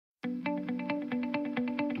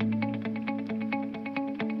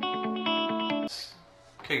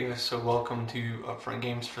Hey guys, so welcome to Upfront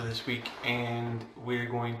Games for this week, and we're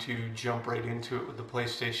going to jump right into it with the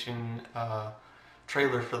PlayStation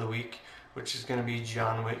trailer for the week, which is going to be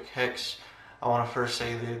John Wick Hex. I want to first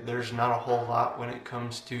say that there's not a whole lot when it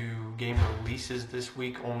comes to game releases this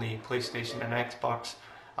week, only PlayStation and Xbox,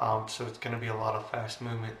 so it's going to be a lot of fast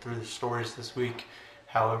movement through the stories this week.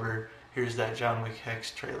 However, here's that John Wick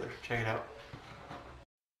Hex trailer. Check it out.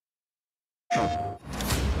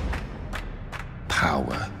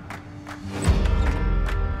 Power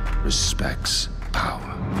respects power.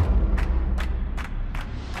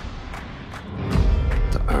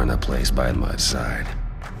 To earn a place by my side,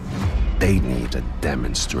 they need to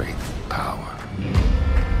demonstrate power.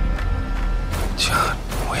 John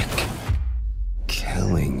Wick,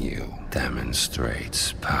 killing you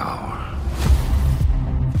demonstrates power.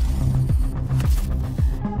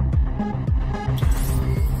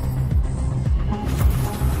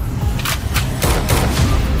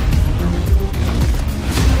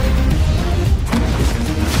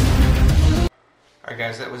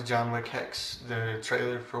 Alright guys, that was John Wick Hex, the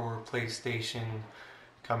trailer for PlayStation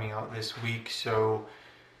coming out this week. So,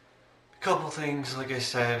 a couple things, like I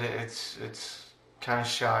said, it's kind of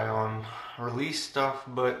shy on release stuff,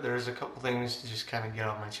 but there's a couple things to just kind of get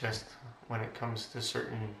off my chest when it comes to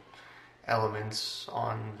certain elements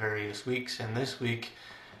on various weeks. And this week,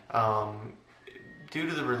 due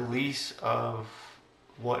to the release of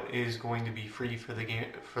what is going to be free for the game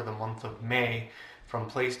for the month of May from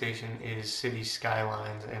PlayStation is City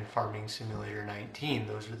Skylines and Farming Simulator 19.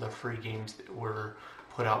 Those are the free games that were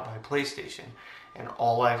put out by PlayStation, and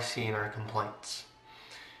all I've seen are complaints.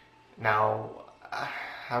 Now,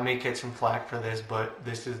 I may get some flack for this, but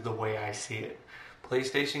this is the way I see it.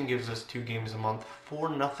 PlayStation gives us 2 games a month for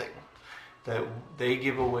nothing. That they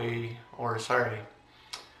give away,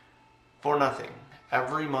 for nothing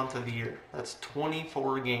every month of the year. That's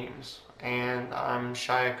 24 games, and I'm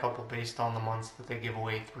shy a couple based on the months that they give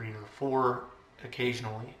away 3 or 4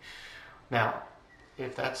 occasionally. Now,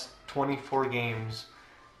 if that's 24 games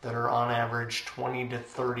that are on average $20 to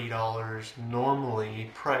 $30 normally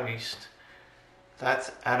priced,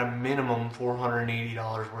 that's at a minimum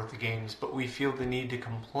 $480 worth of games. But we feel the need to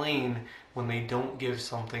complain when they don't give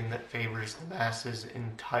something that favors the masses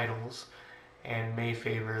in titles and may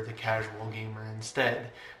favor the casual gamer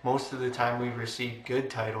instead. Most of the time we receive good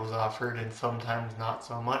titles offered, and sometimes not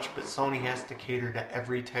so much, but Sony has to cater to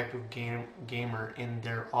every type of gamer in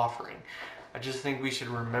their offering. I just think we should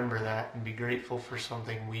remember that and be grateful for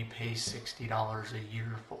something we pay $60 a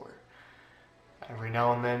year for. Every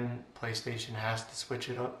now and then, PlayStation has to switch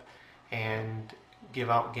it up and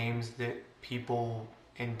give out games that people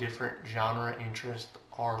in different genre interests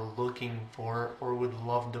are looking for or would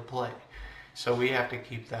love to play. So we have to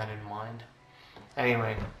keep that in mind.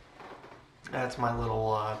 Anyway, that's my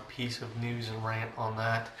little piece of news and rant on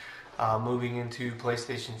that. Moving into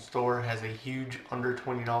PlayStation Store has a huge under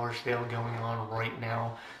 $20 sale going on right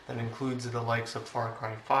now that includes the likes of Far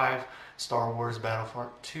Cry 5, Star Wars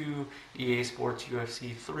Battlefront 2, EA Sports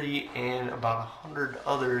UFC 3, and about 100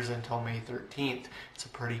 others until May 13th. It's a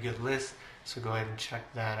pretty good list, so go ahead and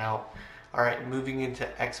check that out. Alright, moving into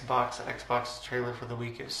Xbox. Xbox's trailer for the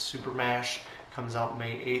week is SuperMash. Comes out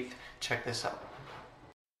May 8th. Check this out.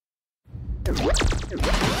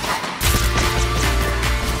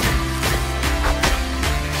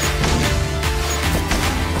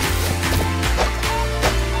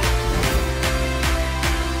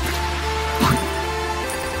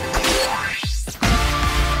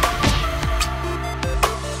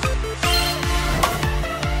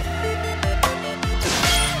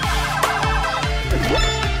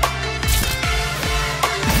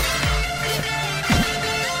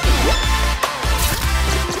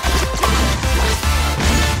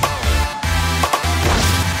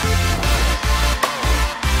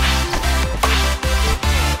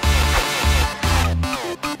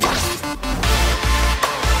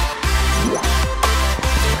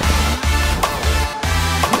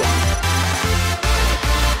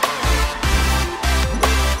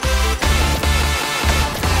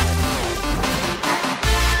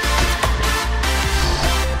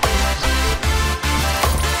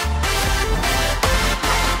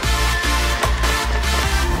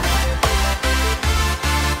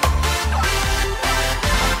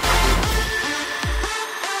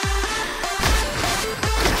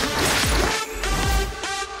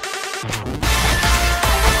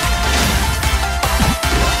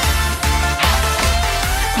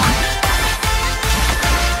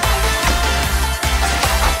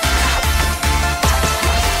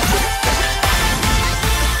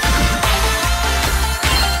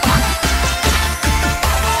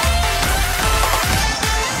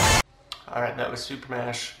 was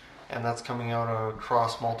SuperMash, and that's coming out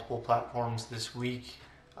across multiple platforms this week,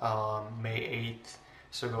 May 8th.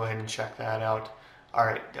 So go ahead and check that out.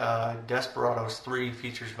 Alright, Desperados 3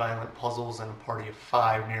 features violent puzzles and a party of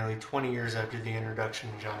 5. Nearly 20 years after the introduction,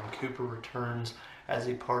 John Cooper returns as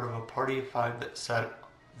a part of a party of 5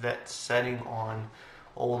 that's setting on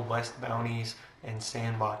Old West bounties and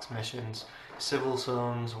sandbox missions. Civil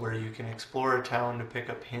zones where you can explore a town to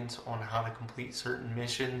pick up hints on how to complete certain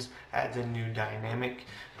missions adds a new dynamic.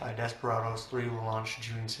 Desperados 3 will launch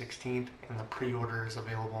June 16th, and the pre-order is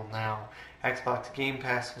available now. Xbox Game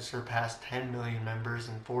Pass has surpassed 10 million members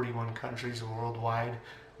in 41 countries worldwide,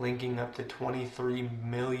 linking up to 23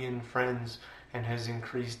 million friends, and has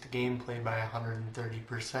increased gameplay by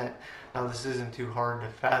 130%. Now this isn't too hard to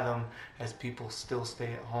fathom, as people still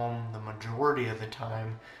stay at home the majority of the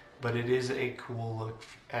time, but it is a cool look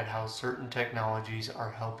at how certain technologies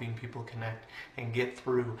are helping people connect and get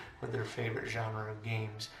through with their favorite genre of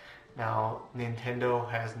games. Now, Nintendo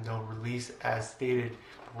has no release as stated,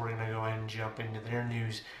 but we're going to go ahead and jump into their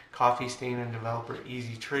news. Coffee Stain and developer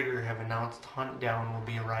Easy Trigger have announced Huntdown will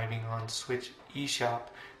be arriving on Switch eShop,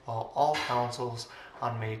 while all consoles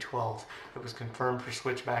on May 12th. It was confirmed for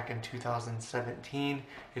Switch back in 2017.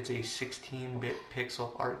 It's a 16-bit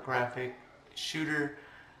pixel art graphic shooter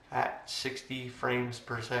at 60 frames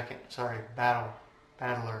per second. Sorry,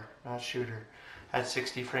 battler, not shooter. At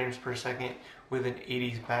 60 frames per second with an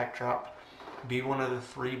 80s backdrop. Be one of the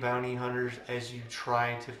 3 bounty hunters as you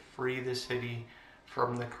try to free the city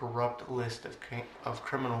from the corrupt list of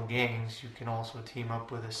criminal gangs. You can also team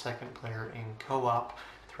up with a second player in co-op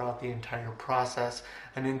throughout the entire process.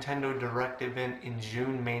 A Nintendo Direct event in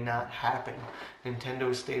June may not happen.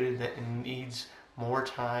 Nintendo stated that it needs more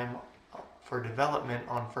time for development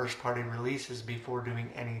on first-party releases before doing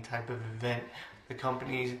any type of event. The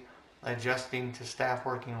company's adjusting to staff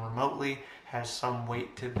working remotely has some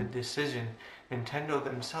weight to the decision. Nintendo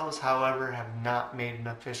themselves, however, have not made an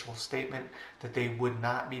official statement that they would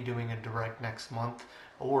not be doing a Direct next month,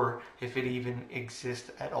 or if it even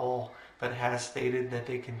exists at all, but has stated that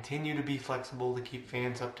they continue to be flexible to keep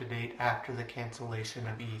fans up to date after the cancellation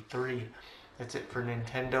of E3. That's it for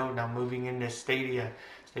Nintendo. Now moving into Stadia.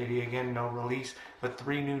 Stadia again, no release, but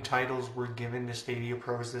 3 new titles were given to Stadia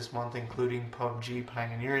Pros this month, including PUBG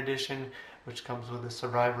Pioneer Edition, which comes with a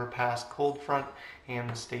Survivor Pass Cold Front and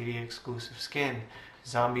the Stadia exclusive skin.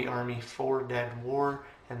 Zombie Army 4 Dead War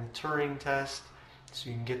and the Turing Test. So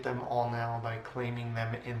you can get them all now by claiming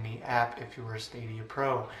them in the app if you are a Stadia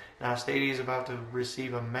Pro. Now Stadia is about to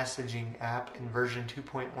receive a messaging app in version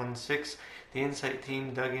 2.16. The Insight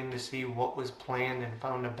team dug in to see what was planned and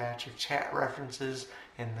found a batch of chat references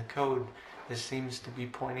in the code. This seems to be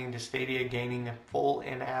pointing to Stadia gaining a full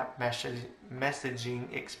in-app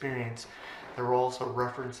messaging experience. There were also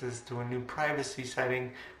references to a new privacy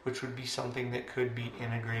setting, which would be something that could be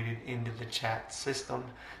integrated into the chat system.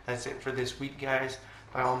 That's it for this week, guys.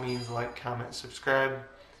 By all means, like, comment, subscribe,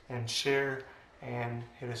 and share, and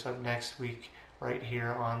hit us up next week right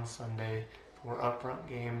here on Sunday for Upfront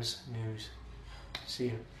Games news. See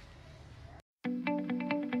you.